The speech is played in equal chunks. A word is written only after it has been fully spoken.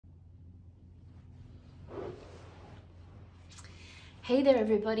Hey there,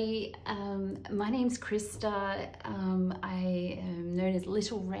 everybody. My name's Krista. I am known as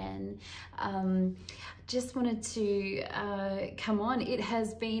Little Wren. Just wanted to come on. It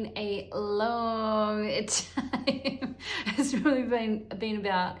has been a long time. It's really been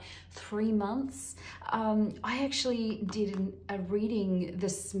about 3 months. I actually did a reading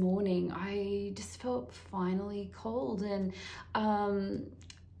this morning. I just felt finally called, and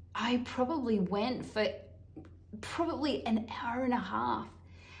I probably went for probably an hour and a half,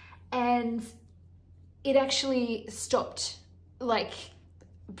 and it actually stopped like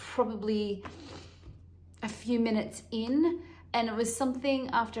probably a few minutes in, and it was something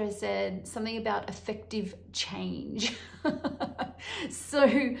after I said something about effective change.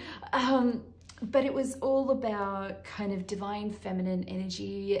 So but it was all about kind of divine feminine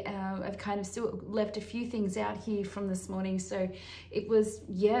energy. I've kind of still left a few things out here from this morning. So it was,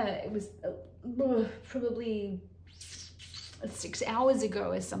 yeah, it was probably 6 hours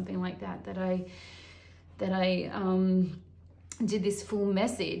ago or something like that that I did this full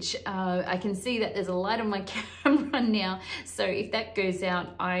message. I can see that there's a light on my camera now, so if that goes out,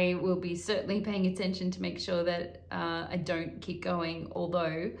 I will be certainly paying attention to make sure that I don't keep going.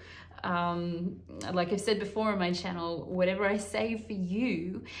 Although like I've said before on my channel, whatever I say for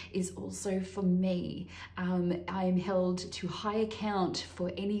you is also for me. I am held to high account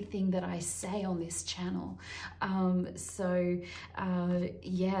for anything that I say on this channel. On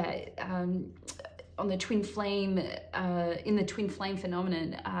the twin flame, in the twin flame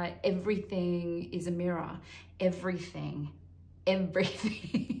phenomenon, everything is a mirror. Everything.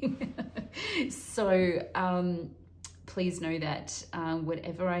 So please know that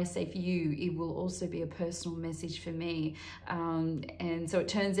whatever I say for you, it will also be a personal message for me. And so it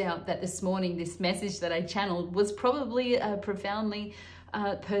turns out that this morning, this message that I channeled was probably a profoundly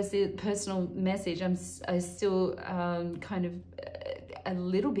personal message. I still kind of a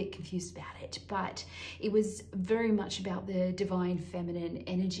little bit confused about it, but it was very much about the divine feminine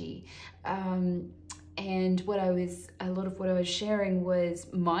energy. And a lot of what I was sharing was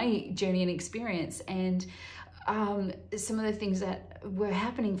my journey and experience, and some of the things that were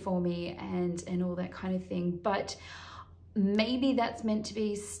happening for me and all that kind of thing. But maybe that's meant to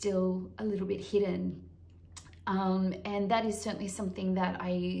be still a little bit hidden. And that is certainly something that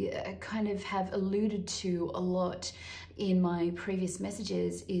I kind of have alluded to a lot in my previous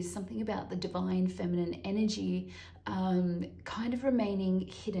messages, is something about the divine feminine energy kind of remaining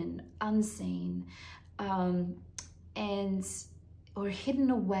hidden, unseen, or hidden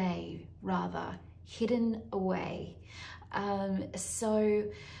away, rather. Hidden away.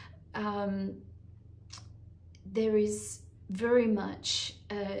 There is very much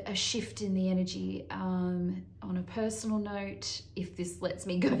a shift in the energy. On a personal note, if this lets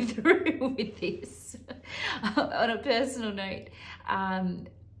me go through with this, on a personal note,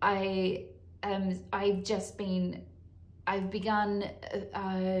 I've begun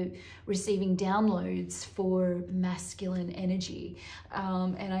receiving downloads for masculine energy,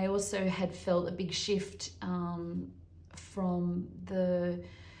 and I also had felt a big shift from the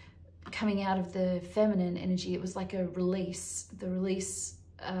coming out of the feminine energy. It was like a release.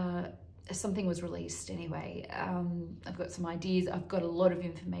 Something was released anyway. I've got some ideas. I've got a lot of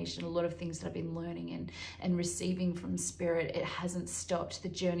information, a lot of things that I've been learning and receiving from spirit. It hasn't stopped. The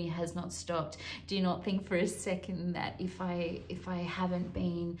journey has not stopped. Do not think for a second that if I haven't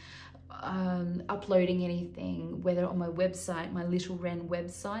been uploading anything, whether on my website, my Little Wren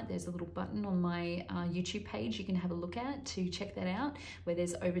website, there's a little button on my YouTube page you can have a look at to check that out, where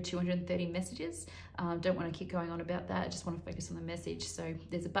there's over 230 messages. Don't want to keep going on about that. I just want to focus on the message. So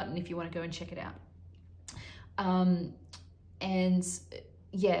there's a button if you want to go and check it out. And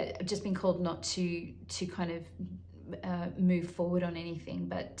yeah, I've just been called not to kind of move forward on anything.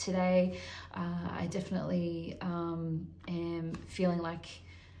 But today I definitely am feeling like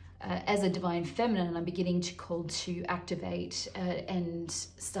as a divine feminine, I'm beginning to call to activate and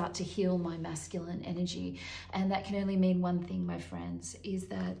start to heal my masculine energy. And that can only mean one thing, my friends, is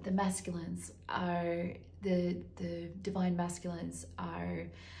that the masculines are, the divine masculines are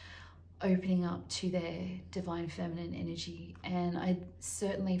opening up to their divine feminine energy. And I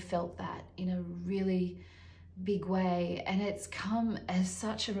certainly felt that in a really big way. And it's come as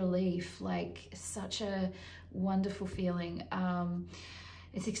such a relief, like such a wonderful feeling.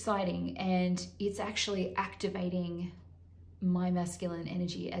 It's exciting, and it's actually activating my masculine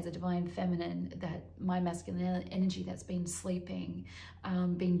energy as a divine feminine, that my masculine energy that's been sleeping,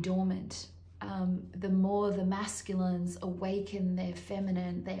 been dormant. The more the masculines awaken their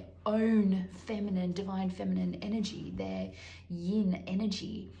feminine, their own feminine, divine feminine energy, their yin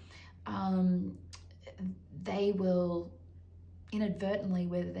energy, they will inadvertently,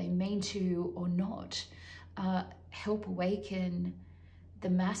 whether they mean to or not, help awaken the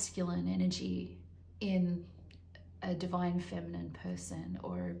masculine energy in a divine feminine person,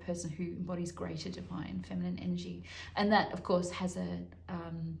 or a person who embodies greater divine feminine energy. And that, of course, has a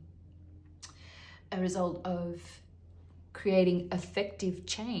result of creating effective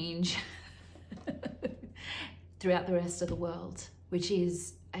change throughout the rest of the world, which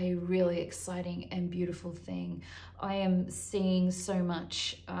is a really exciting and beautiful thing. I am seeing so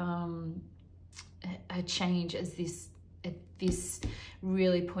much a change at this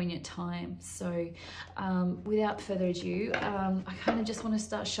really poignant time. So without further ado, I kind of just want to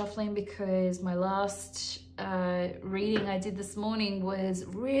start shuffling, because my last reading I did this morning was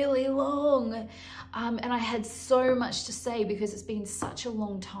really long, and I had so much to say because it's been such a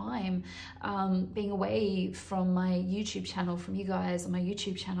long time being away from my YouTube channel, from you guys on my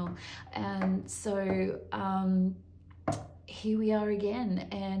YouTube channel. And so here we are again,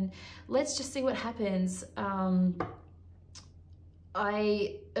 and let's just see what happens.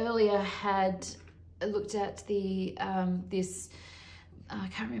 I earlier had looked at the this, I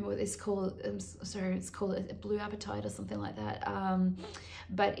can't remember what it's called. I'm sorry, it's called a blue appetite or something like that.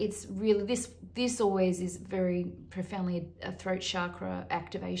 But it's really, this always is very profoundly a throat chakra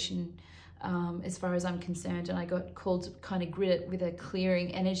activation, as far as I'm concerned. And I got called to kind of grid it with a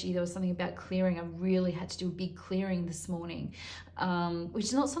clearing energy. There was something about clearing. I really had to do a big clearing this morning, which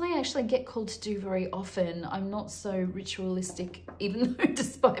is not something I actually get called to do very often. I'm not so ritualistic, even though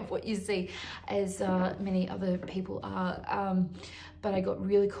despite what you see, as many other people are. But I got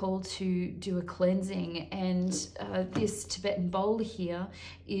really called to do a cleansing, and this Tibetan bowl here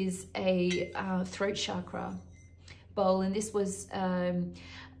is a throat chakra bowl, and this was a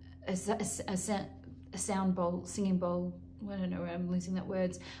sound bowl, singing bowl. I don't know where I'm losing that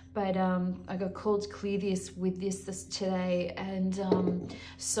words, but I got called to clear this with this today. And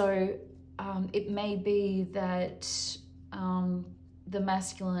so it may be that the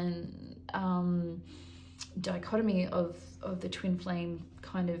masculine dichotomy of the twin flame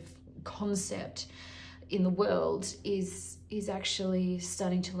kind of concept in the world is actually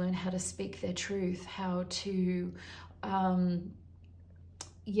starting to learn how to speak their truth, how to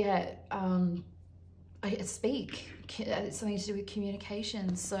speak. It's something to do with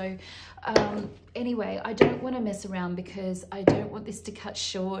communication. So anyway, I don't want to mess around, because I don't want this to cut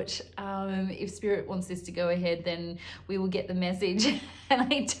short. If Spirit wants this to go ahead, then we will get the message. And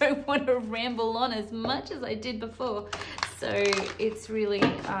I don't want to ramble on as much as I did before. So it's really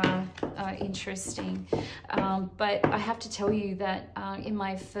interesting. But I have to tell you that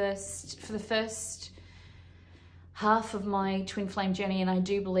for the first half of my twin flame journey, and I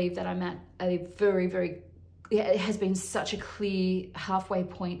do believe that I'm at a very, very, it has been such a clear halfway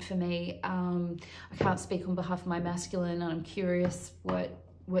point for me. I can't speak on behalf of my masculine, and I'm curious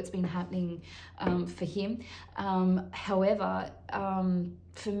what's been happening for him. However,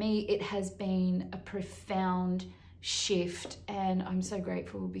 for me, it has been a profound shift, and I'm so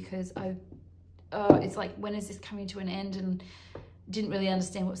grateful, because it's like, when is this coming to an end? And didn't really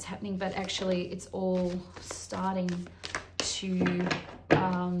understand what was happening, but actually it's all starting to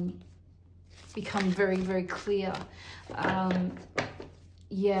become very, very clear.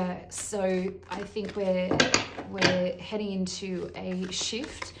 Yeah, so I think we're heading into a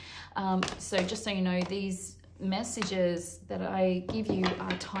shift. So just so you know, these messages that I give you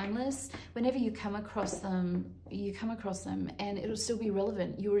are timeless. Whenever you come across them, and it'll still be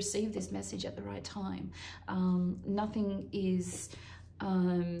relevant. You'll receive this message at the right time. Nothing is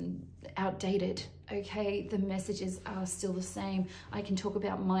outdated, okay? The messages are still the same. I can talk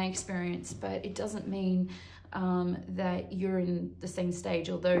about my experience, but it doesn't mean that you're in the same stage.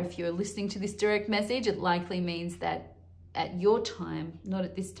 Although if you're listening to this direct message, it likely means that at your time, not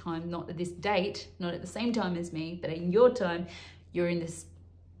at this time, not at this date, not at the same time as me, but in your time, you're in this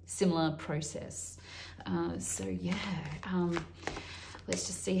similar process. So yeah, let's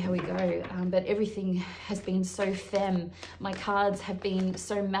just see how we go. But everything has been so femme. My cards have been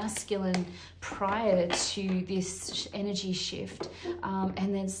so masculine prior to this energy shift.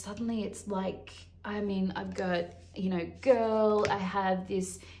 And then suddenly it's like, I mean, I've got, you know, girl, I have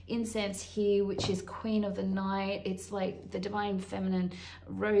this incense here, which is Queen of the Night. It's like the divine feminine,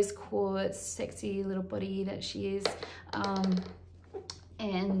 rose quartz, sexy little body that she is.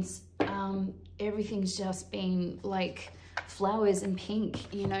 Everything's just been like flowers and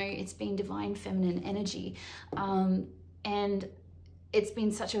pink, you know, it's been divine feminine energy. And it's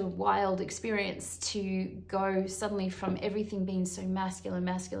been such a wild experience to go suddenly from everything being so masculine,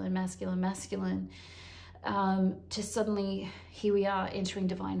 to suddenly here we are entering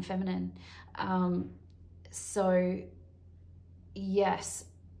divine feminine. So yes,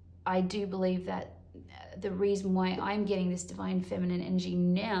 I do believe that the reason why I'm getting this divine feminine energy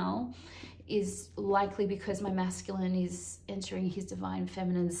now is likely because my masculine is entering his divine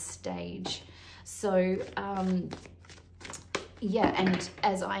feminine stage. So yeah, and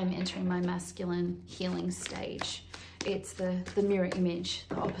as I'm entering my masculine healing stage, it's the mirror image,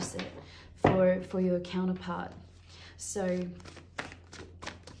 the opposite for your counterpart. So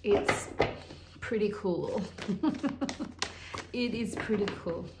it's pretty cool. It is pretty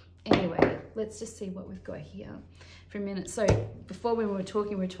cool. Anyway, let's just see what we've got here for a minute. So before when we were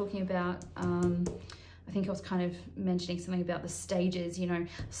talking about, I think I was kind of mentioning something about the stages, you know,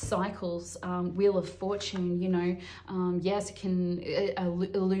 cycles, Wheel of Fortune, you know, yes, it can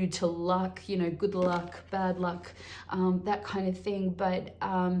allude to luck, you know, good luck, bad luck, that kind of thing. But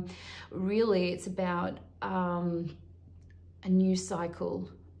really it's about a new cycle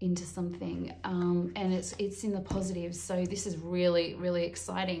into something, and it's in the positive. So this is really, really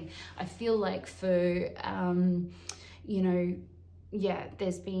exciting. I feel like for, you know, yeah,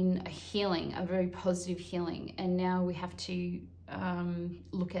 there's been a healing, a very positive healing, and now we have to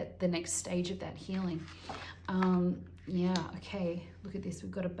look at the next stage of that healing. Yeah, okay, look at this,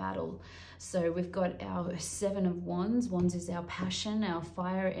 we've got a battle. So we've got our Seven of Wands. Wands is our passion, our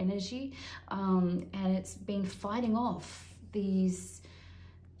fire energy, and it's been fighting off these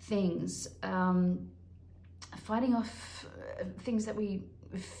things, fighting off things that we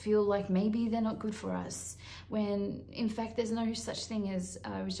feel like maybe they're not good for us, when in fact there's no such thing as,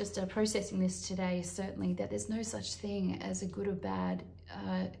 I was just processing this today, certainly, that there's no such thing as a good or bad,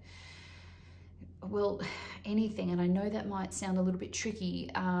 well, anything. And I know that might sound a little bit tricky,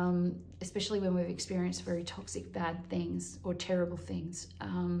 especially when we've experienced very toxic, bad things or terrible things,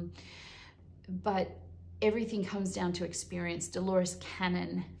 but everything comes down to experience. Dolores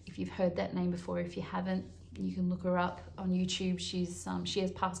Cannon, if you've heard that name before, if you haven't, you can look her up on YouTube. She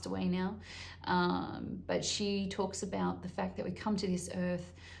has passed away now, but she talks about the fact that we come to this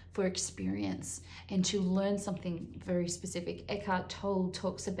earth for experience and to learn something very specific. Eckhart Tolle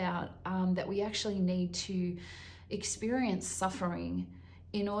talks about that we actually need to experience suffering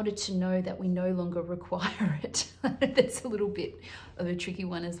in order to know that we no longer require it. That's a little bit of a tricky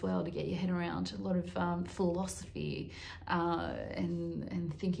one as well to get your head around. A lot of philosophy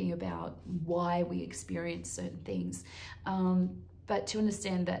and thinking about why we experience certain things. But to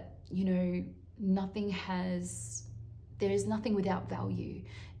understand that, you know, there is nothing without value.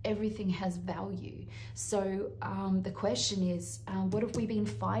 Everything has value. So the question is, what have we been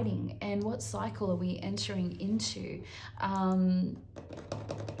fighting, and what cycle are we entering into?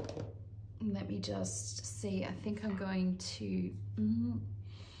 Let me just see. I think I'm going to...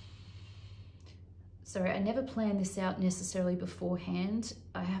 Sorry, I never plan this out necessarily beforehand.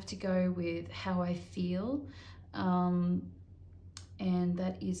 I have to go with how I feel. And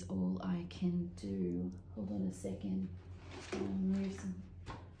that is all I can do. Hold on a second. Move some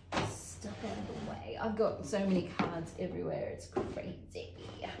stuff out of the way. I've got so many cards everywhere, it's crazy.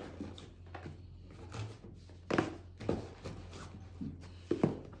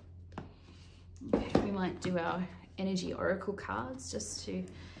 Okay, we might do our energy oracle cards just to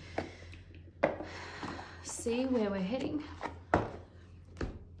see where we're heading.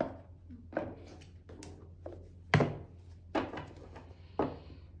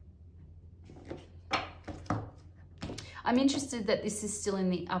 I'm interested that this is still in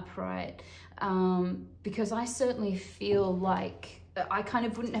the upright, because I certainly feel like I kind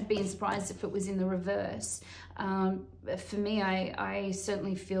of wouldn't have been surprised if it was in the reverse. For me, I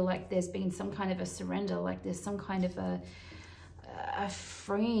certainly feel like there's been some kind of a surrender, like there's some kind of a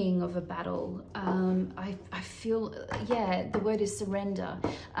freeing of a battle. I feel, yeah, the word is surrender.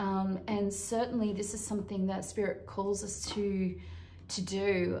 And certainly this is something that Spirit calls us to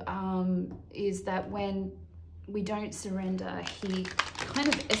do, is that when we don't surrender, he kind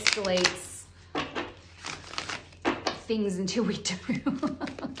of escalates things until we do.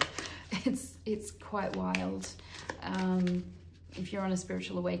 It's quite wild. If you're on a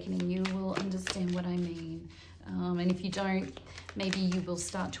spiritual awakening, you will understand what I mean. And if you don't, maybe you will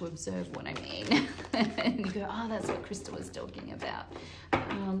start to observe what I mean. And you go, oh, that's what Krista was talking about.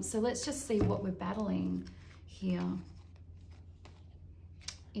 So let's just see what we're battling here.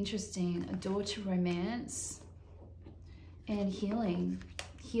 Interesting. A door to romance and healing.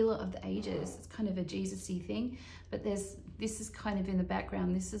 Healer of the ages. It's kind of a Jesus-y thing, but this is kind of in the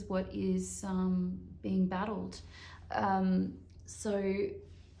background. This is what is being battled.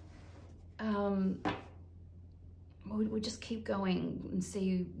 We'll just keep going and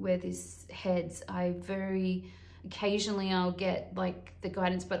see where this heads. Occasionally I'll get like the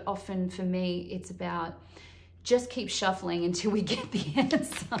guidance, but often for me it's about, just keep shuffling until we get the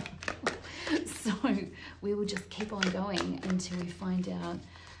answer. So we will just keep on going until we find out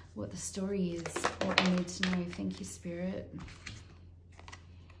what the story is, what we need to know. Thank you, Spirit.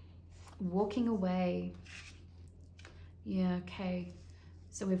 Walking away. Yeah, okay.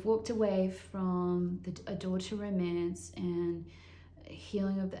 So we've walked away from a door to romance and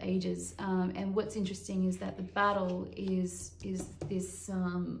healing of the ages. And what's interesting is that the battle is this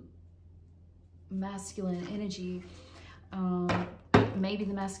masculine energy. Maybe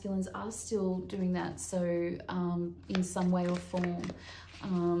the masculines are still doing that, so in some way or form.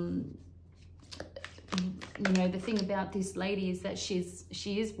 You know, the thing about this lady is that she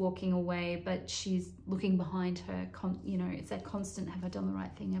is walking away, but she's looking behind her. You know, it's that constant, have I done the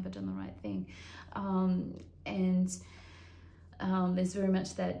right thing? Have I done the right thing? There's very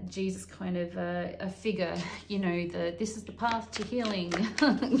much that Jesus kind of a figure, you know, this is the path to healing,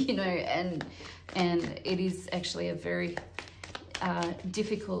 you know, and it is actually a very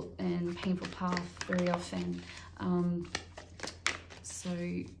difficult and painful path very often.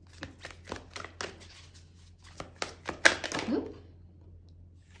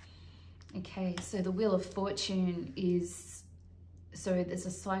 Okay, so the Wheel of Fortune is, so there's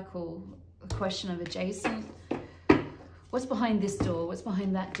a cycle, a question of adjacent. What's behind this door? What's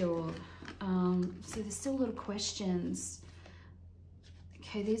behind that door? So there's still a lot of questions.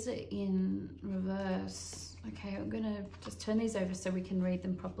 Okay, these are in reverse. Okay, I'm gonna just turn these over so we can read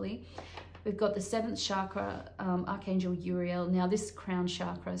them properly. We've got the 7th chakra, Archangel Uriel. Now this is crown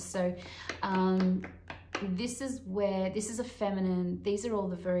chakra. So this is a feminine, these are all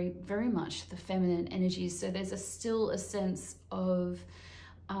the very much the feminine energies. So there's still a sense of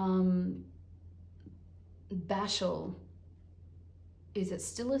battle. Is it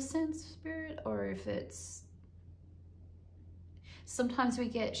still a sense, Spirit? Or if it's, sometimes we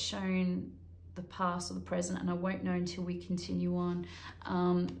get shown the past or the present, and I won't know until we continue on.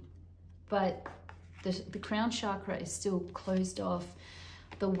 But the crown chakra is still closed off.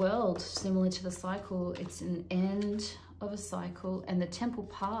 The world, similar to the cycle, it's an end of a cycle, and the temple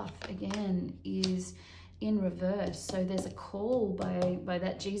path again is in reverse. So there's a call by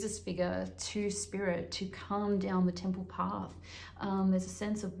that Jesus figure to Spirit to come down the temple path. There's a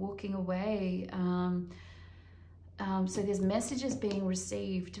sense of walking away. So there's messages being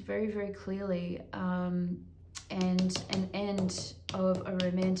received very clearly, and an end of a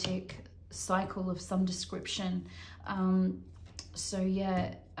romantic cycle of some description. So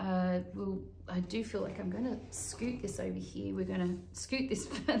yeah, I do feel like I'm going to scoot this over here. We're going to scoot this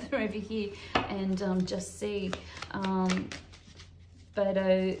further over here and just see. But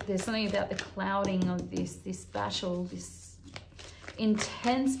there's something about the clouding of this battle, this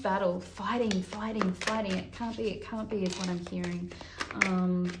intense battle, fighting. It can't be is what I'm hearing.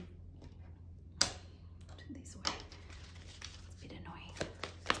 Turn these away. It's a bit annoying.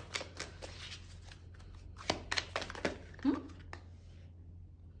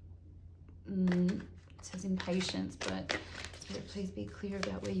 It says impatience, but Spirit, please be clear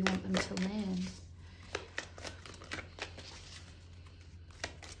about where you want them to land.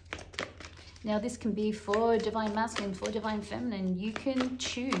 Now this can be for divine masculine, for divine feminine. You can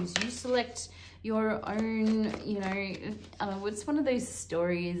choose, you select your own, you know, it's one of those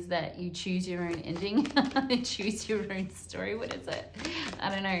stories that you choose your own ending, choose your own story. What is it? I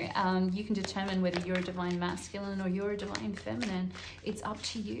don't know. You can determine whether you're a divine masculine or you're a divine feminine. It's up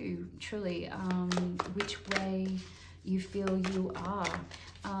to you, truly, which way you feel you are.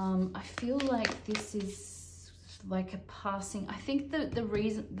 I feel like this is like a passing. I think the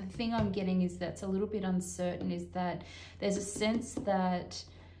thing I'm getting is that's a little bit uncertain is that there's a sense that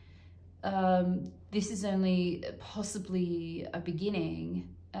this is only possibly a beginning,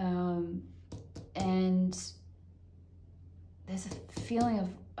 and there's a feeling of,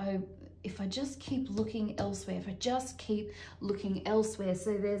 oh, if I just keep looking elsewhere,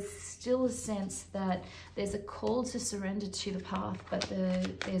 so there's still a sense that there's a call to surrender to the path, but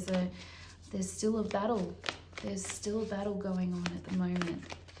there's still a battle. There's still a battle going on at the moment.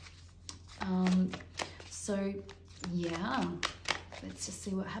 So yeah, let's just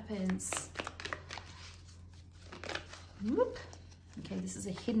see what happens. Whoop. Okay, this is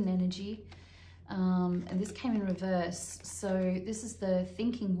a hidden energy. And this came in reverse. So this is the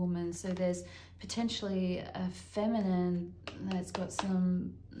thinking woman. So there's potentially a feminine that's got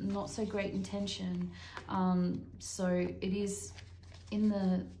some not so great intention. So it is in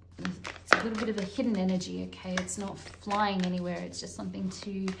it's a little bit of a hidden energy, okay? It's not flying anywhere. It's just something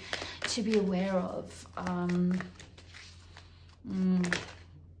to be aware of.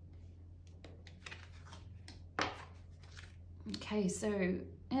 Okay, so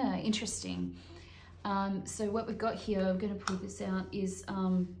yeah, interesting. So what we've got here, I'm going to pull this out, is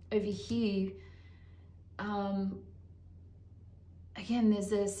over here, again,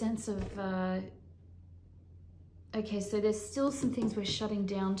 there's a sense of, okay, so there's still some things we're shutting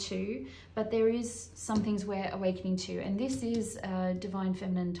down to, but there is some things we're awakening to. And this is a divine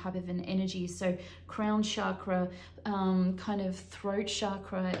feminine type of an energy. So crown chakra, kind of throat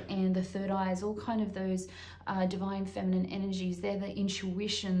chakra, and the third eye is all kind of those divine feminine energies. They're the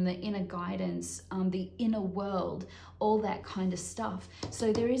intuition, the inner guidance, the inner world, all that kind of stuff.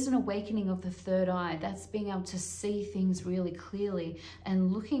 So there is an awakening of the third eye. That's being able to see things really clearly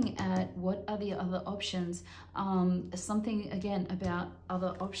and looking at what are the other options. Something again about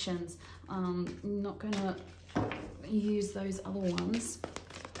other options. I'm not going to use those other ones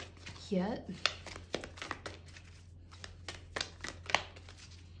yet.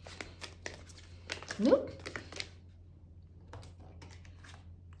 Nope.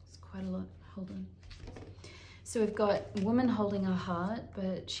 It's quite a lot. Hold on. So we've got woman holding her heart,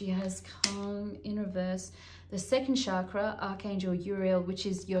 but she has come in reverse. The second chakra, Archangel Uriel, which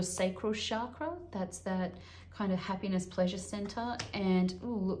is your sacral chakra. That's that kind of happiness, pleasure center. And, oh,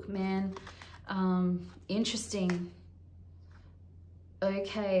 look, man, interesting.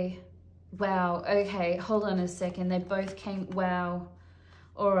 Okay. Wow. Okay. Hold on a second. They both came. Wow.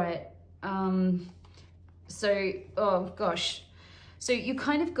 All right. So, oh gosh. So you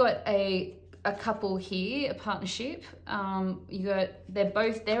kind of got a couple here, a partnership.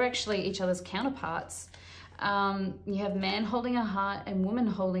 They're actually each other's counterparts. You have man holding a heart and woman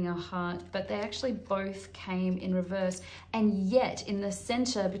holding a heart, but they actually both came in reverse. And yet in the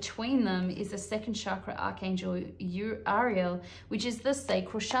center between them is the second chakra, Archangel Uriel, which is the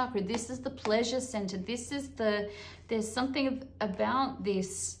sacral chakra. This is the pleasure center. There's something about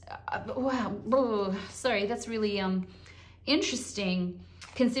this. Wow. Sorry, that's really interesting,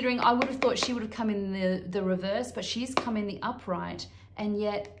 considering I would have thought she would have come in the reverse, but she's come in the upright, and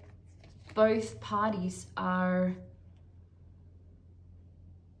yet both parties are,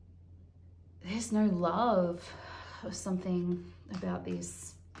 there's no love or something about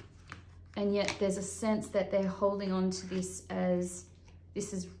this. And yet there's a sense that they're holding on to this as,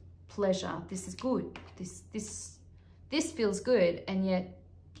 this is pleasure, this is good, this feels good. And yet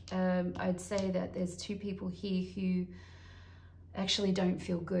I'd say that there's two people here who actually don't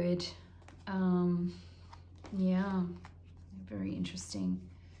feel good. Yeah, very interesting.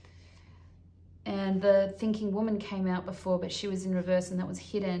 And the thinking woman came out before, but she was in reverse and that was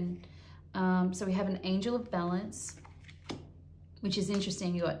hidden. So we have an angel of balance, which is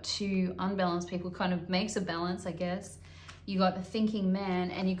interesting. You got two unbalanced people, kind of makes a balance, I guess. You got the thinking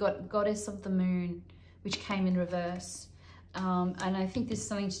man, and you got goddess of the moon, which came in reverse. And I think this is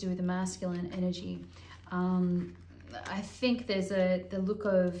something to do with the masculine energy. I think there's the look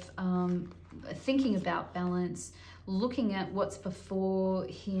of thinking about balance, looking at what's before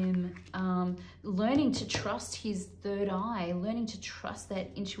him, learning to trust his third eye, learning to trust that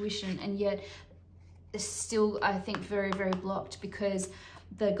intuition, and yet still, I think, very, very blocked, because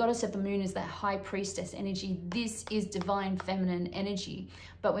the goddess of the moon is that high priestess energy. This is divine feminine energy.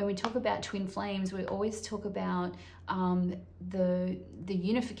 But when we talk about twin flames, we always talk about the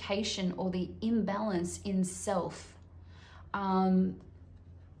unification or the imbalance in self,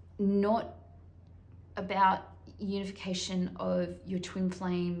 not about unification of your twin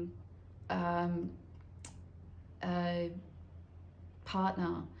flame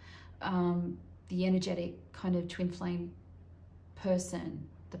partner, the energetic kind of twin flame person,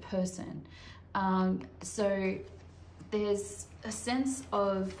 the person. So there's a sense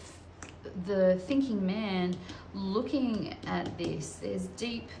of the thinking man looking at this. There's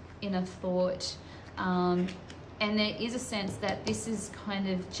deep inner thought, and there is a sense that this is kind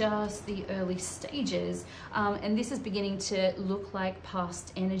of just the early stages, and this is beginning to look like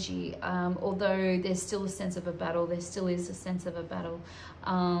past energy, although there's still a sense of a battle. There still is a sense of a battle.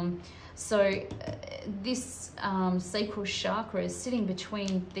 So this sacral chakra is sitting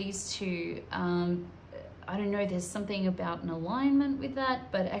between these two. I don't know, there's something about an alignment with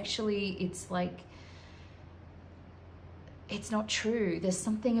that, but actually it's like, it's not true. There's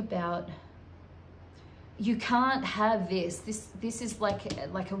something about, you can't have this. This is like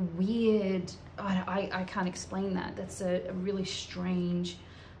a weird, I can't explain that. That's a really strange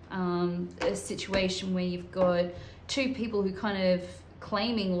a situation where you've got two people who kind of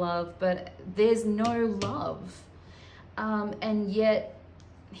claiming love, but there's no love. And yet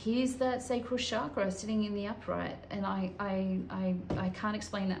here's that sacral chakra sitting in the upright, and I can't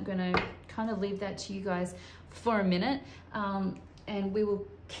explain that. I'm going to kind of leave that to you guys for a minute, and we will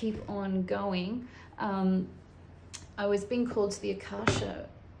keep on going. I was being called to the Akasha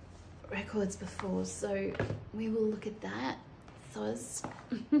records before, so we will look at that. Thos.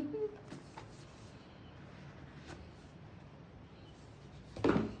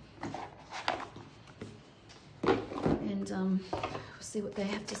 And we'll see what they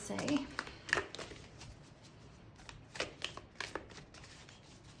have to say.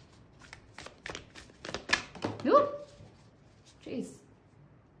 Ooh, jeez.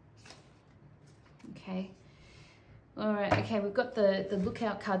 Okay. All right. Okay, we've got the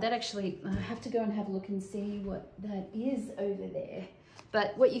lookout card. That actually, I have to go and have a look and see what that is over there.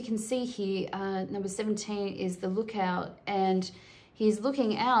 But what you can see here, number 17 is the lookout, and he's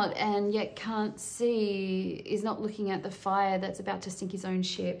looking out and yet can't see, is not looking at the fire that's about to sink his own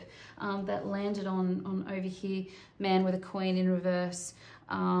ship that landed on over here, man with a coin in reverse.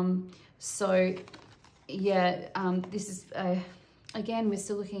 So yeah, this is, again, we're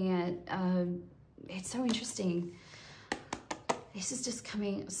still looking at, it's so interesting. This is just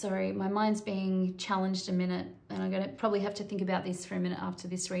coming, sorry, my mind's being challenged a minute, and I'm going to probably have to think about this for a minute after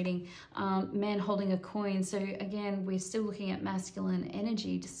this reading. Man holding a coin. So again, we're still looking at masculine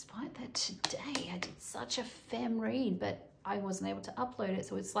energy, despite that today I did such a femme read, but I wasn't able to upload it.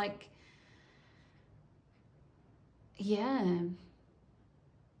 So it's like, yeah.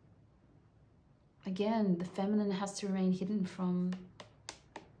 Again, the feminine has to remain hidden from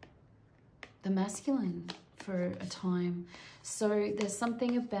the masculine for a time. So there's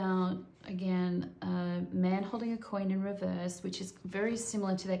something about, again, man holding a coin in reverse, which is very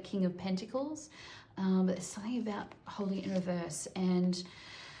similar to that King of Pentacles, but there's something about holding it in reverse, and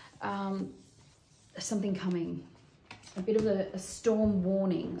something coming, a bit of a storm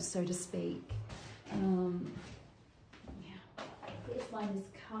warning, so to speak. Yeah, this line is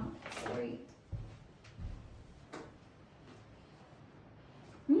cut, sorry.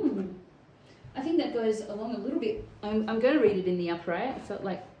 I think that goes along a little bit. I'm going to read it in the upright. I felt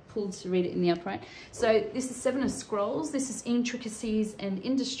like pulled to read it in the upright. So this is 7 of Scrolls. This is intricacies and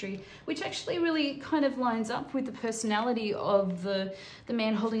industry, which actually really kind of lines up with the personality of the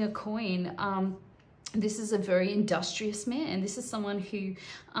man holding a coin. This is a very industrious man. This is someone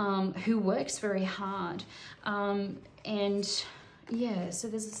who works very hard. And yeah, so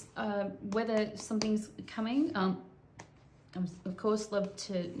there's whether something's coming. Of course, love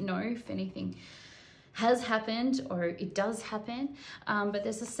to know if anything has happened or it does happen, but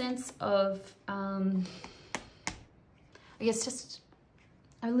there's a sense of, I guess, just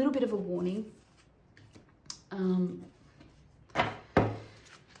a little bit of a warning.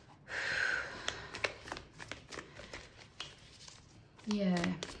 Yeah.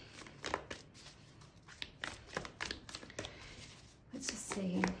 Let's just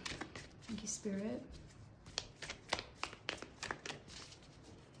see. Thank you, Spirit.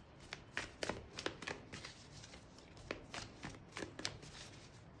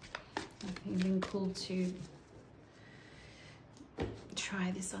 I've been called to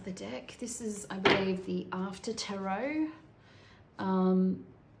try this other deck. This is, I believe, the After Tarot. Yeah,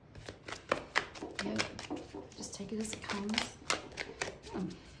 just take it as it comes.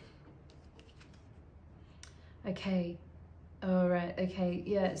 Okay. All right. Okay.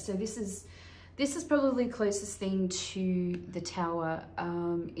 Yeah. So this is probably the closest thing to the Tower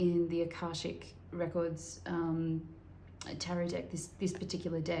in the Akashic Records tarot deck. This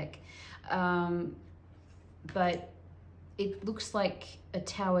particular deck. But it looks like a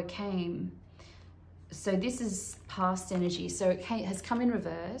tower came. So this is past energy. So it has come in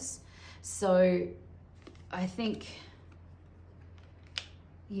reverse. So I think,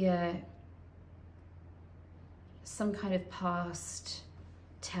 yeah, some kind of past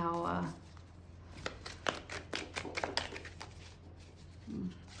tower.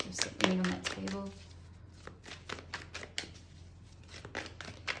 Just something on that table.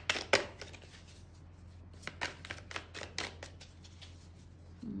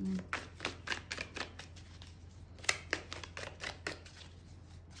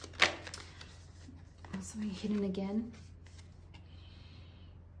 Something hidden again.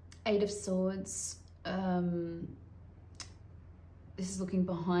 8 of Swords. This is looking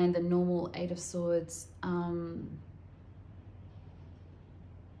behind the normal 8 of Swords.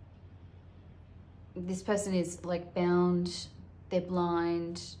 This person is like bound, they're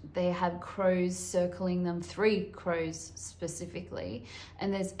blind, they have crows circling them, 3 crows specifically,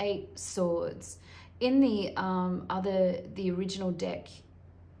 and there's 8 swords. In the original deck,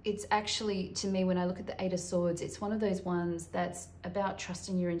 it's actually, to me, when I look at the 8 of Swords, it's one of those ones that's about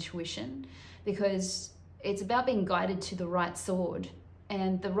trusting your intuition, because it's about being guided to the right sword,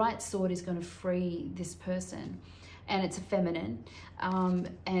 and the right sword is going to free this person. and it's a feminine.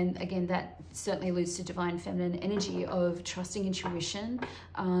 And again, that certainly alludes to divine feminine energy of trusting intuition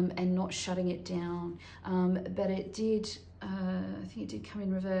and not shutting it down. But it did, I think it did come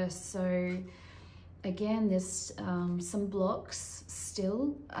in reverse. So again, there's some blocks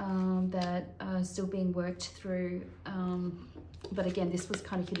still that are still being worked through. But again, this was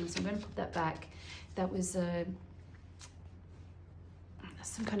kind of hidden, so I'm going to put that back. That was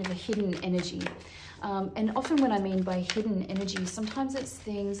some kind of a hidden energy. And often when I mean by hidden energy, sometimes it's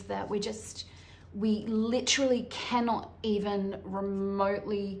things that we literally cannot even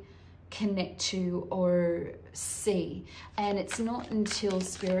remotely connect to or see. And it's not until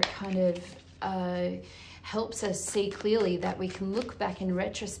spirit kind of helps us see clearly that we can look back in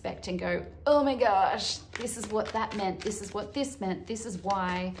retrospect and go, oh my gosh, this is what that meant, this is what this meant, this is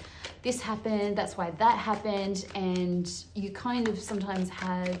why this happened, that's why that happened. And you kind of sometimes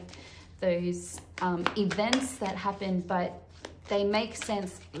have those events that happen, but they make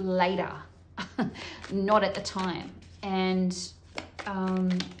sense later, not at the time. And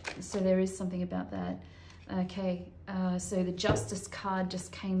so there is something about that. Okay, so the Justice card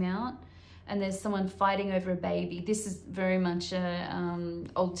just came out, and there's someone fighting over a baby. This is very much a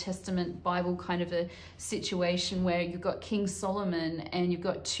Old Testament Bible kind of a situation where you've got King Solomon and you've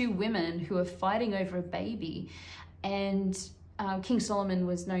got two women who are fighting over a baby. And King Solomon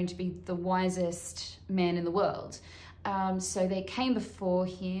was known to be the wisest man in the world. So they came before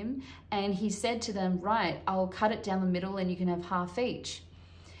him and he said to them, right, I'll cut it down the middle and you can have half each.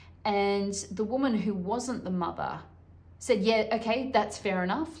 And the woman who wasn't the mother said, yeah, okay, that's fair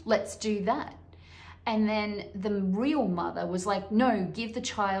enough. Let's do that. And then the real mother was like, no, give the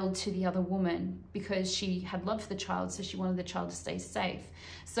child to the other woman, because she had love for the child, so she wanted the child to stay safe.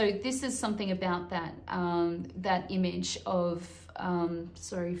 So this is something about that, that image of,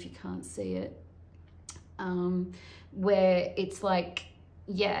 sorry if you can't see it, where it's like,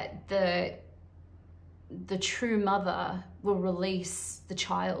 yeah, the true mother will release the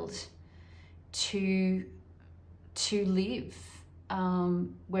child to live,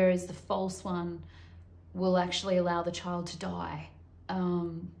 whereas the false one will actually allow the child to die.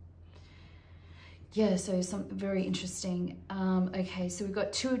 Yeah, so something very interesting. Okay, so we've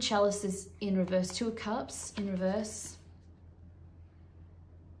got two of chalices in reverse, two of cups in reverse.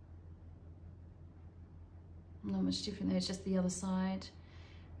 Not much different there, it's just the other side.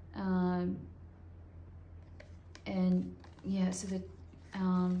 And yeah, so the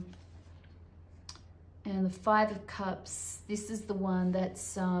and the Five of Cups, this is the one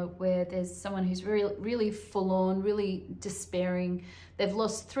that's where there's someone who's really full on, really despairing. They've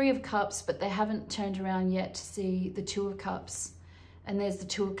lost Three of Cups, but they haven't turned around yet to see the Two of Cups. And there's the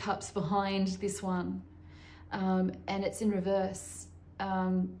Two of Cups behind this one. And it's in reverse.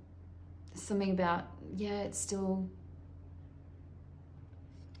 Something about, yeah, it's still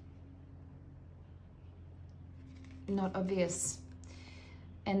not obvious.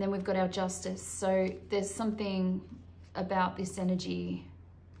 And then we've got our Justice. So there's something about this energy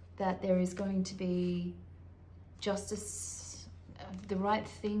that there is going to be justice. The right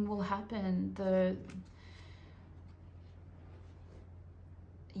thing will happen. The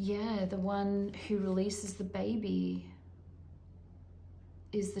one who releases the baby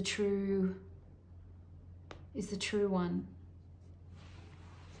is the true one.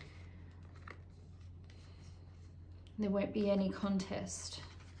 There won't be any contest.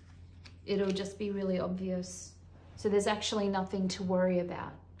 It'll just be really obvious. So there's actually nothing to worry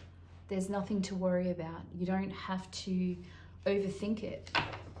about. There's nothing to worry about. You don't have to overthink it.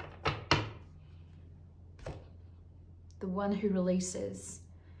 The one who releases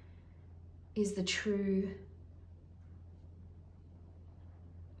is the true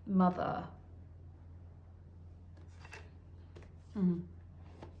mother.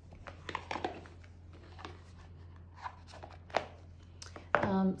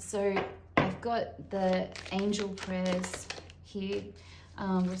 So I've got the angel prayers here.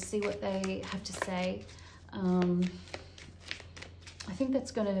 We'll see what they have to say. I think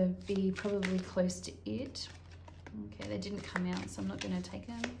that's going to be probably close to it. Okay, they didn't come out, so I'm not going to take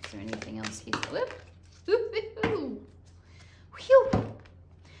them. Is there anything else here? Whoop.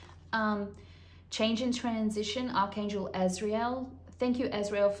 Change and transition, Archangel Azrael. Thank you,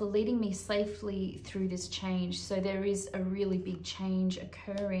 Azrael, for leading me safely through this change. So there is a really big change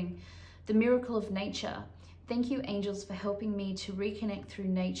occurring. The miracle of nature. Thank you, angels, for helping me to reconnect through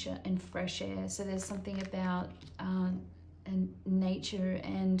nature and fresh air. So there's something about nature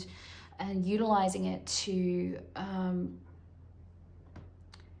and utilizing it to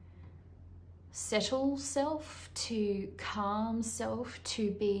settle self, to calm self,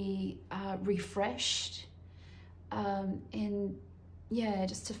 to be refreshed. and yeah,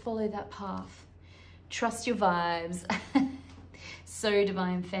 just to follow that path. Trust your vibes. So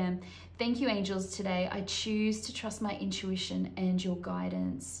divine fam. Thank you, angels, today. I choose to trust my intuition and your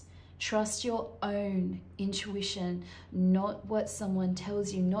guidance. Trust your own intuition, not what someone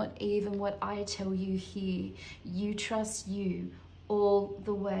tells you, not even what I tell you here. You trust you all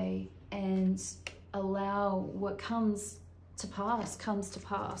the way and allow what comes to pass, comes to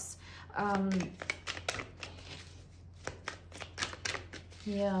pass.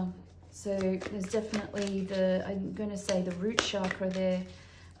 Yeah, so there's definitely I'm going to say the root chakra there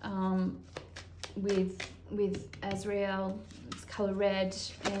with Azrael. It's color red,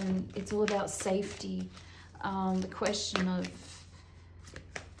 and it's all about safety. The question of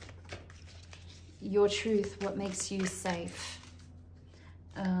your truth, what makes you safe.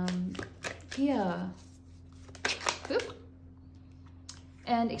 Yeah. Oop.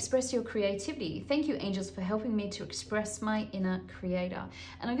 And express your creativity. Thank you, angels, for helping me to express my inner creator.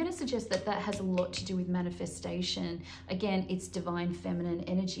 And I'm going to suggest that that has a lot to do with manifestation. Again, it's divine feminine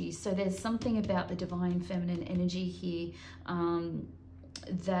energy. So there's something about the divine feminine energy here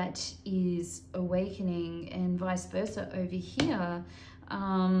that is awakening, and vice versa over here.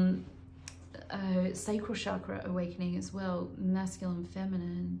 Sacral chakra awakening as well, masculine,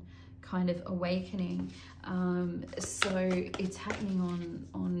 feminine kind of awakening. So it's happening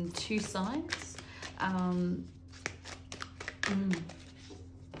on two sides.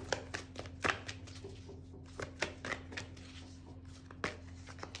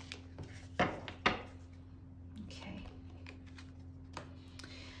 Okay.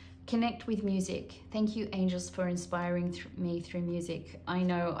 Connect with music. Thank you, angels, for inspiring me through music. I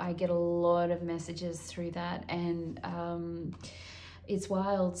know I get a lot of messages through that, and it's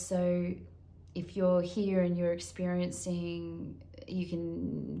wild. So if you're here and you're experiencing, you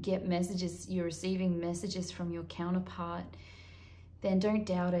can get messages, you're receiving messages from your counterpart, then don't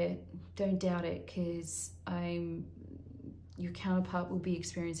doubt it. Don't doubt it, because your counterpart will be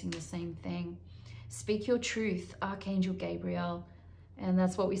experiencing the same thing. Speak your truth, Archangel Gabriel. And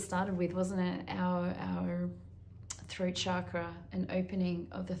that's what we started with, wasn't it? Our throat chakra, an opening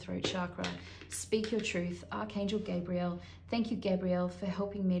of the throat chakra. Speak your truth, Archangel Gabriel. Thank you, Gabriel, for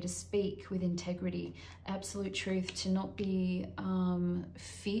helping me to speak with integrity, absolute truth, to not be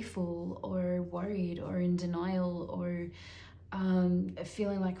fearful or worried or in denial or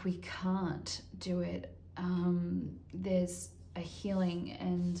feeling like we can't do it. There's a healing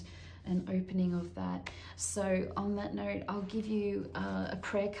and an opening of that. So on that note, I'll give you a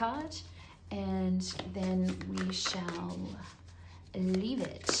prayer card, and then we shall leave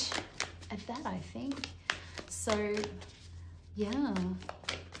it at that, I think. So yeah,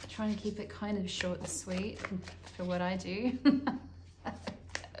 trying to keep it kind of short and sweet for what I do.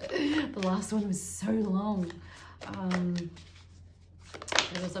 The last one was so long.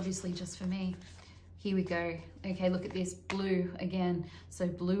 It was obviously just for me. Here we go. Okay, look at this, blue again. So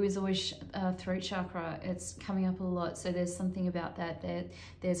blue is always throat chakra. It's coming up a lot. So there's something about that,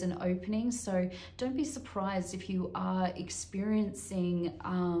 there's an opening. So don't be surprised if you are experiencing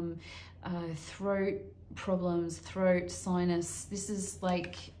throat problems, throat sinus. This is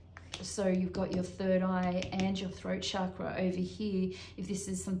like, so you've got your third eye and your throat chakra over here. If this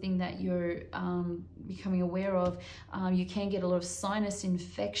is something that you're becoming aware of, you can get a lot of sinus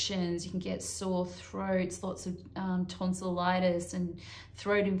infections. You can get sore throats, lots of tonsillitis and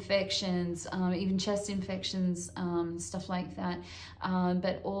throat infections, even chest infections, stuff like that.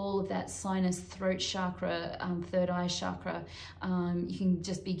 But all of that sinus, throat chakra, third eye chakra, you can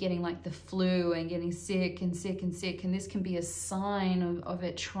just be getting like the flu and getting sick and sick and sick. And this can be a sign of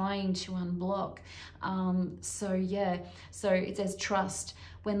it trying to unblock. So yeah, so it says trust.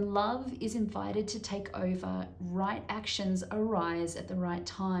 When love is invited to take over, right actions arise at the right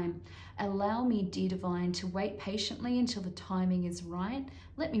time. Allow me, dear divine, to wait patiently until the timing is right.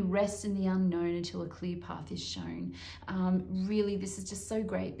 Let me rest in the unknown until a clear path is shown. Really, this is just so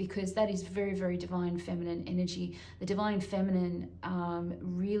great, because that is very, very divine feminine energy. The divine feminine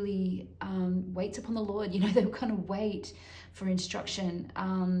really waits upon the Lord. You know, they'll kind of wait for instruction.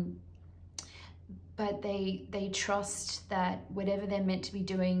 But they trust that whatever they're meant to be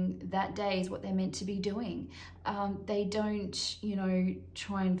doing that day is what they're meant to be doing. They don't, you know,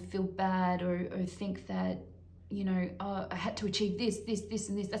 try and feel bad or think that, you know, oh, I had to achieve this,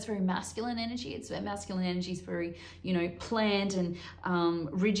 and this. That's very masculine energy. It's masculine energy is very, you know, planned and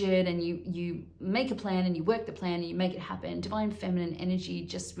rigid, and you make a plan and you work the plan and you make it happen. Divine feminine energy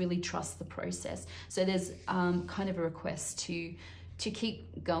just really trusts the process. So there's kind of a request to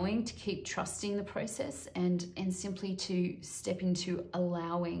keep going, to keep trusting the process, and simply to step into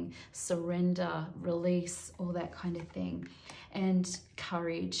allowing, surrender, release, all that kind of thing. And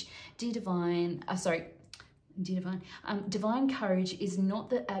courage. Divine courage is not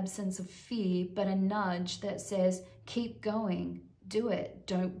the absence of fear, but a nudge that says, keep going, do it,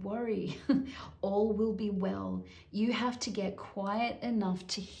 don't worry, all will be well. You have to get quiet enough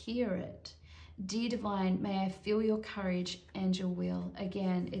to hear it. Dear Divine, may I feel your courage and your will.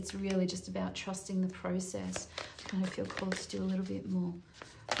 Again, it's really just about trusting the process. I kind of feel called to do a little bit more.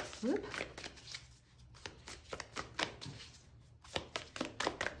 Whoop.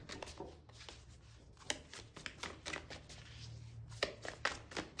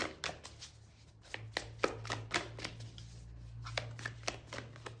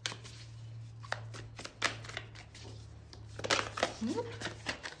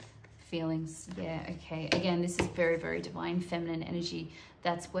 Feelings, yeah, okay. Again, this is very, very divine feminine energy.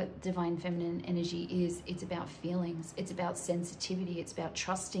 That's what divine feminine energy is. It's about feelings. It's about sensitivity. It's about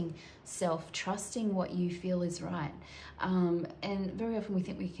trusting self, trusting what you feel is right. And very often we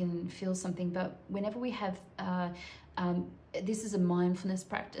think we can feel something, but whenever we have this is a mindfulness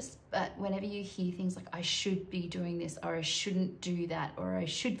practice, but whenever you hear things like, I should be doing this, or I shouldn't do that, or I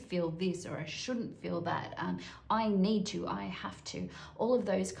should feel this, or I shouldn't feel that, I need to, I have to, all of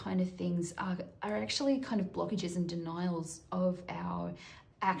those kind of things are actually kind of blockages and denials of our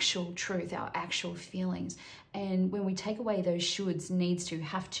actual truth, our actual feelings. And when we take away those shoulds, needs to,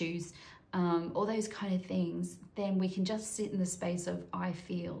 have tos, all those kind of things, then we can just sit in the space of I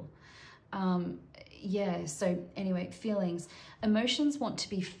feel. Yeah, so anyway, feelings. Emotions want to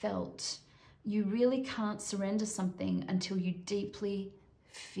be felt. You really can't surrender something until you deeply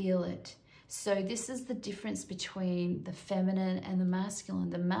feel it. So this is the difference between the feminine and the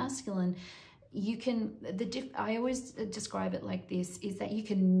masculine. The masculine, you can, I always describe it like this, is that you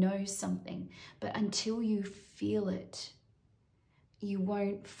can know something, but until you feel it, you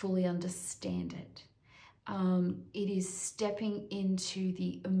won't fully understand it. It is stepping into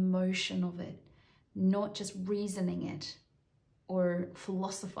the emotion of it, not just reasoning it or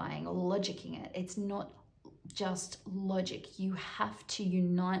philosophizing or logicking it. It's not just logic. You have to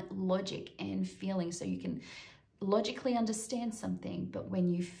unite logic and feeling so you can logically understand something, but when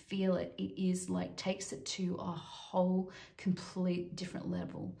you feel it, it is like takes it to a whole complete different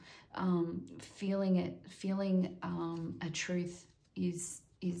level. Feeling it, feeling a truth is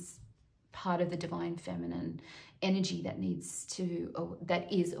part of the divine feminine energy that needs to,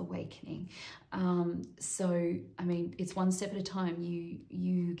 that is awakening. So, I mean, it's one step at a time.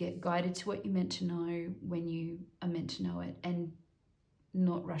 You get guided to what you're meant to know when you are meant to know it, and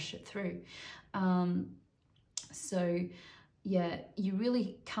not rush it through. So yeah, you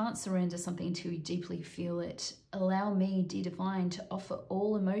really can't surrender something until you deeply feel it. Allow me, dear divine, to offer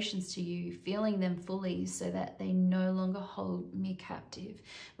all emotions to you, feeling them fully so that they no longer hold me captive.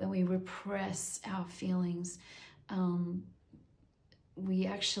 When we repress our feelings, we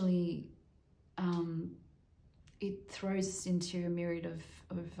actually, it throws us into a myriad of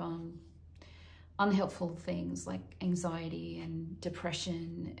unhelpful things like anxiety and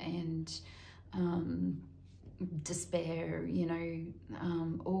depression and despair, you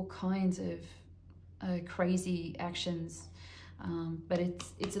know, all kinds of crazy actions. But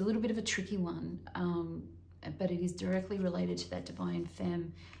it's a little bit of a tricky one, but it is directly related to that divine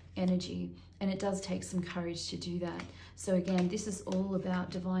femme energy, and it does take some courage to do that. So again, this is all about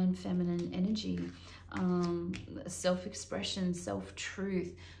divine feminine energy, self-expression,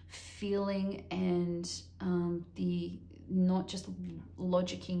 self-truth, feeling, and the not just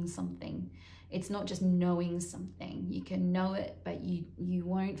logicking something. It's not just knowing something. You can know it, but you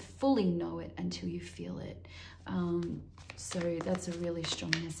won't fully know it until you feel it. So that's a really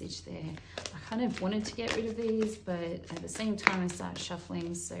strong message there. I kind of wanted to get rid of these, but at the same time I start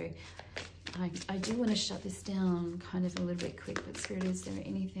shuffling. So I do want to shut this down kind of a little bit quick. But Spirit, is there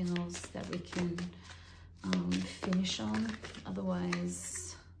anything else that we can finish on?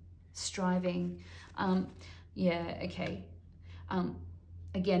 Otherwise, striving. Yeah, okay.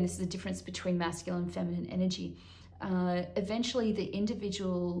 Again, this is the difference between masculine and feminine energy. Eventually, the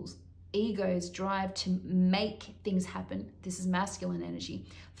individual's ego's drive to make things happen, this is masculine energy,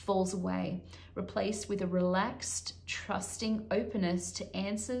 falls away, replaced with a relaxed, trusting openness to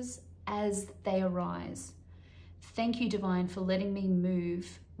answers as they arise. Thank you, divine, for letting me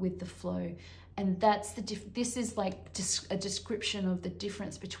move with the flow. And that's this is like a description of the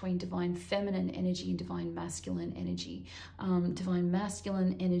difference between divine feminine energy and divine masculine energy. Divine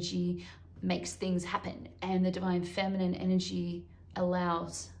masculine energy makes things happen, and the divine feminine energy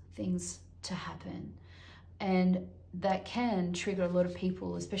allows things to happen. And that can trigger a lot of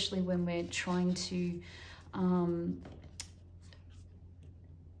people, especially when we're trying to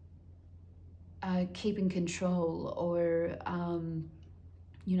keep in control, or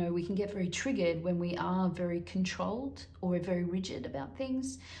you know, we can get very triggered when we are very controlled or very rigid about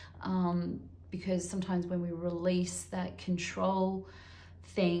things, because sometimes when we release that control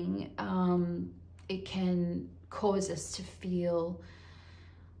thing, it can cause us to feel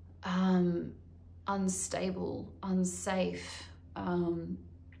unstable, unsafe,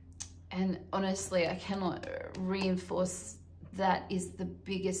 and honestly, I cannot reinforce that is the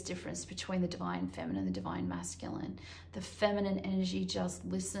biggest difference between the divine feminine and the divine masculine. The feminine energy just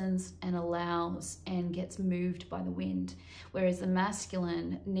listens and allows and gets moved by the wind, whereas the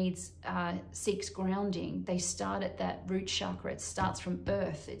masculine seeks grounding. They start at that root chakra. It starts from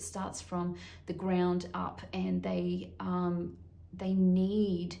earth. It starts from the ground up, and they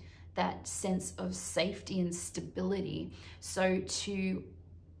need that sense of safety and stability. So to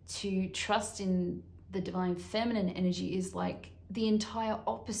trust in the divine feminine energy is like the entire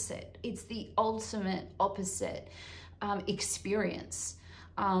opposite. It's the ultimate opposite experience.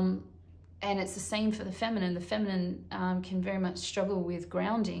 And it's the same for the feminine. The feminine can very much struggle with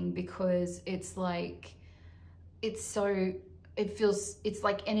grounding, because it's like, it's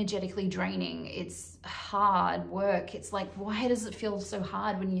like energetically draining. It's hard work. It's like, why does it feel so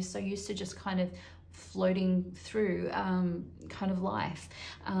hard when you're so used to just kind of floating through kind of life?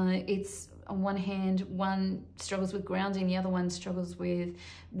 It's, on one hand, one struggles with grounding, the other one struggles with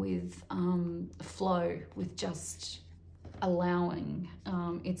flow, with just allowing.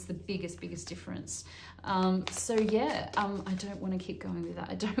 It's the biggest difference. So yeah, I don't want to keep going with that.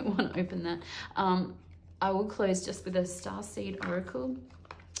 I don't want to open that. I will close just with a Starseed Oracle,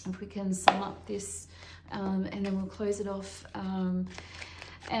 if we can sum up this, and then we'll close it off.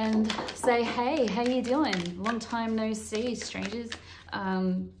 And say, hey, how you doing? Long time no see, strangers.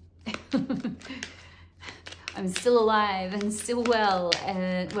 I'm still alive and still well,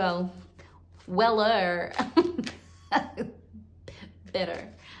 and well, weller, better.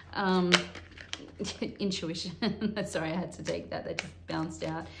 Intuition. Sorry, I had to take that. That just bounced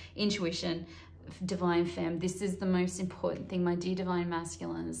out. Intuition. Divine femme, this is the most important thing, my dear divine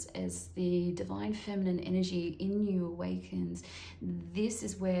masculines. As the divine feminine energy in you awakens, this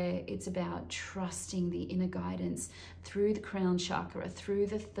is where it's about trusting the inner guidance through the crown chakra, through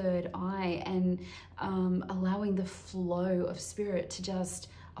the third eye, and allowing the flow of spirit to just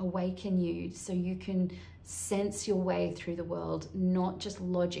awaken you, so you can sense your way through the world, not just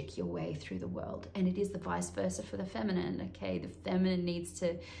logic your way through the world. And it is the vice versa for the feminine. Okay, the feminine needs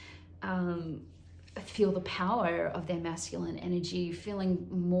to feel the power of their masculine energy, feeling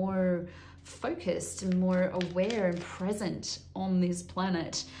more focused and more aware and present on this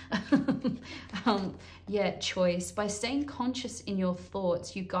planet. Yeah, choice. By staying conscious in your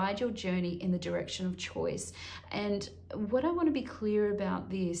thoughts, you guide your journey in the direction of choice. And what I want to be clear about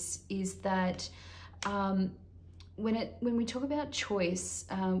this is that when we talk about choice,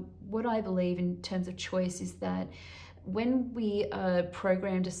 what I believe in terms of choice is that when we are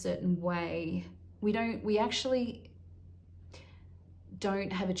programmed a certain way, we actually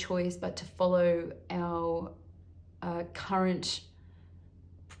don't have a choice but to follow our current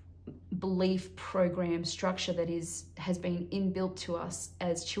belief program structure that has been inbuilt to us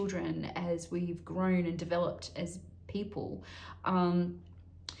as children, as we've grown and developed as people.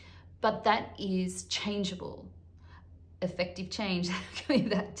 But that is changeable. Effective change, coming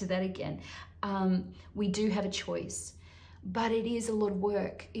back to that again. We do have a choice, but it is a lot of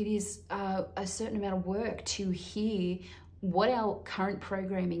work. It is a certain amount of work to hear what our current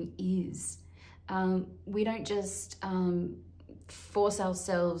programming is. We don't just force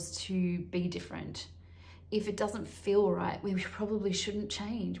ourselves to be different. If it doesn't feel right, we probably shouldn't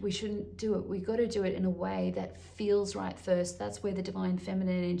change. We shouldn't do it. We've got to do it in a way that feels right first. That's where the divine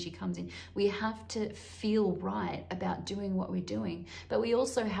feminine energy comes in. We have to feel right about doing what we're doing, but we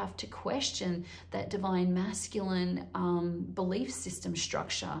also have to question that divine masculine belief system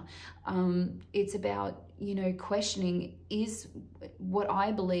structure. It's about, questioning, is what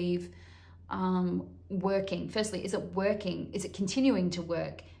I believe working? Firstly, is it working? Is it continuing to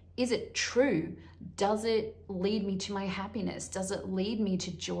work? Is it true? Does it lead me to my happiness? Does it lead me to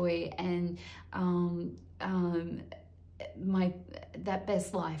joy and that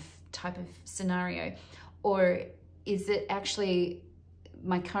best life type of scenario? Or is it actually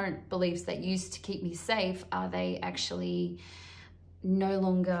my current beliefs that used to keep me safe, are they actually no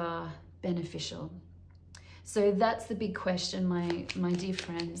longer beneficial? So that's the big question, my dear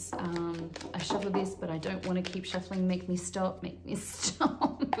friends. I shuffle this, but I don't want to keep shuffling. Make me stop, make me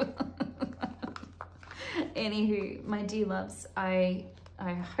stop. Anywho, my dear loves, I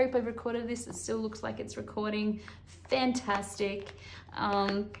hope I've recorded this. It still looks like it's recording. Fantastic.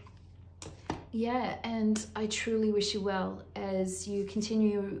 Yeah, and I truly wish you well as you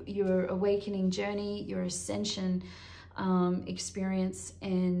continue your awakening journey, your ascension experience,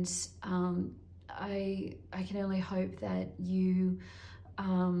 and I can only hope that you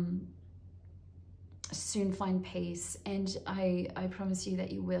soon find peace, and I promise you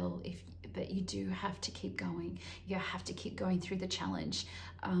that you will. But you do have to keep going. You have to keep going through the challenge.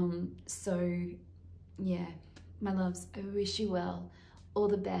 So yeah, my loves, I wish you well. All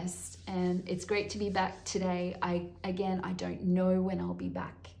the best, and it's great to be back today. I don't know when I'll be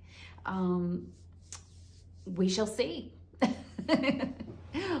back. We shall see.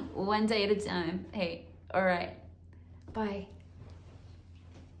 One day at a time. Hey, all right, bye.